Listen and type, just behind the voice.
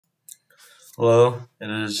Hello, it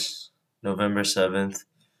is November 7th.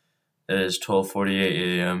 It is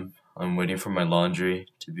 12:48 a.m. I'm waiting for my laundry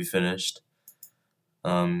to be finished.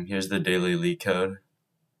 Here's the daily Leetcode.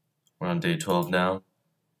 We're on day 12 now.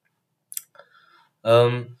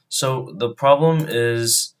 So the problem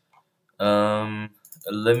is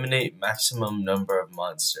eliminate maximum number of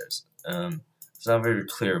monsters. It's not very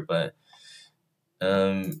clear, but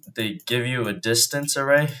they give you a distance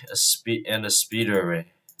array, a speed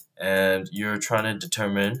array, and you're trying to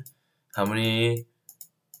determine how many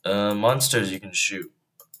monsters you can shoot,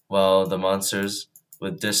 while the monsters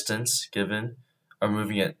with distance given are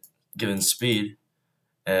moving at given speed,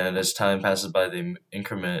 and as time passes by, they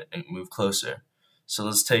increment and move closer. So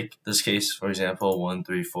let's take this case, for example, 1,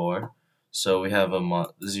 3, 4. So we have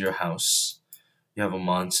this is your house. You have a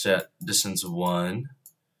monster at distance 1,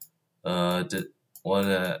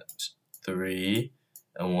 1 at 3,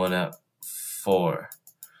 and 1 at 4.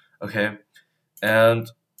 Okay,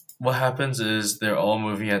 and what happens is they're all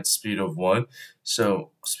moving at speed of 1.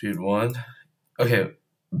 So speed 1. Okay,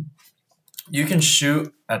 you can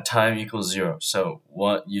shoot at time equals 0. So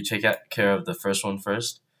you take care of the first one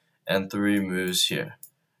first, and 3 moves here.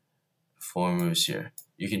 4 moves here.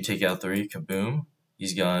 You can take out 3, kaboom,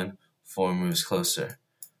 he's gone. 4 moves closer.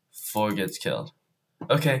 4 gets killed.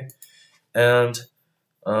 Okay, and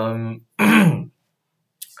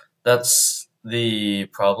that's the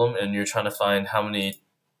problem, and you're trying to find how many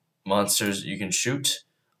monsters you can shoot,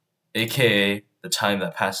 aka the time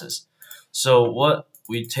that passes. So what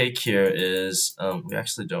we take here is, we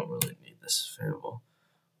actually don't really need this variable.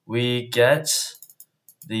 We get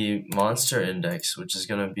the monster index, which is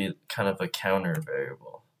going to be kind of a counter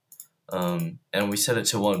variable. And we set it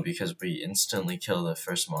to 1 because we instantly kill the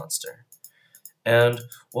first monster. And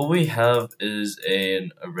what we have is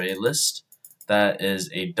an array list that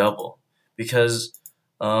is a double, because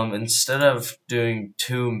instead of doing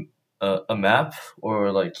a map,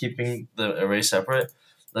 or like keeping the array separate,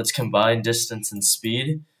 let's combine distance and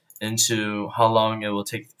speed into how long it will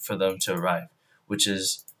take for them to arrive, which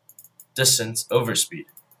is distance over speed.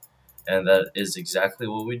 And that is exactly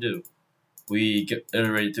what we do. We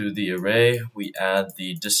iterate through the array, we add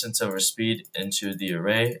the distance over speed into the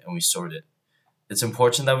array, and we sort it. It's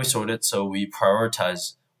important that we sort it, so we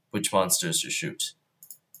prioritize which monsters to shoot.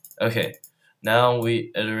 Okay, now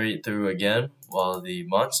we iterate through again while the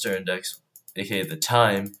monster index, aka the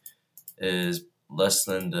time, is less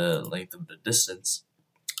than the length of the distance.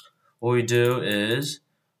 What we do is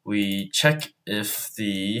we check if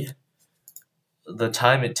the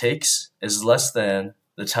time it takes is less than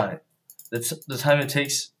the time. The time it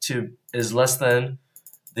takes is less than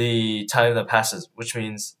the time that passes, which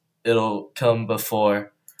means it'll come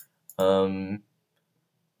before the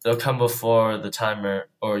timer,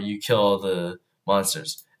 or you kill all the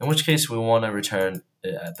monsters, in which case we want to return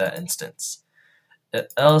it at that instance.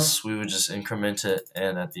 Else we would just increment it,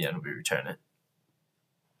 and at the end we return it.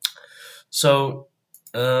 So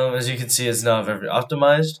as you can see, it's now very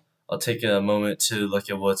optimized. I'll take a moment to look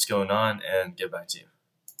at what's going on and get back to you.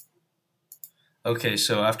 Okay,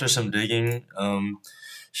 so after some digging,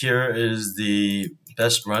 here is the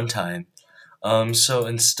best runtime. So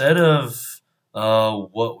instead of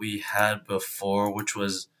what we had before, which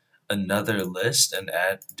was another list and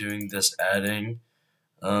doing this adding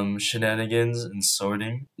shenanigans and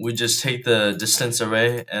sorting, we just take the distance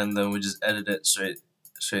array and then we just edit it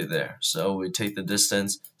straight there. So we take the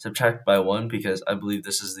distance, subtract by 1 because I believe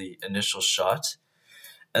this is the initial shot,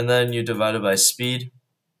 and then you divide it by speed,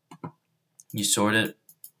 you sort it,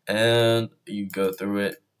 and you go through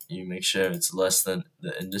it, you make sure it's less than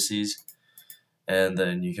the indices, and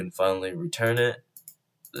then you can finally return it.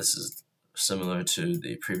 This is similar to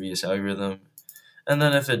the previous algorithm. And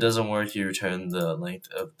then if it doesn't work, you return the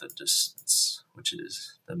length of the distance, which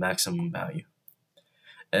is the maximum value.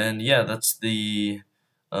 And yeah, that's the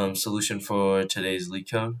solution for today's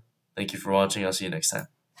Leetcode. Thank you for watching. I'll see you next time.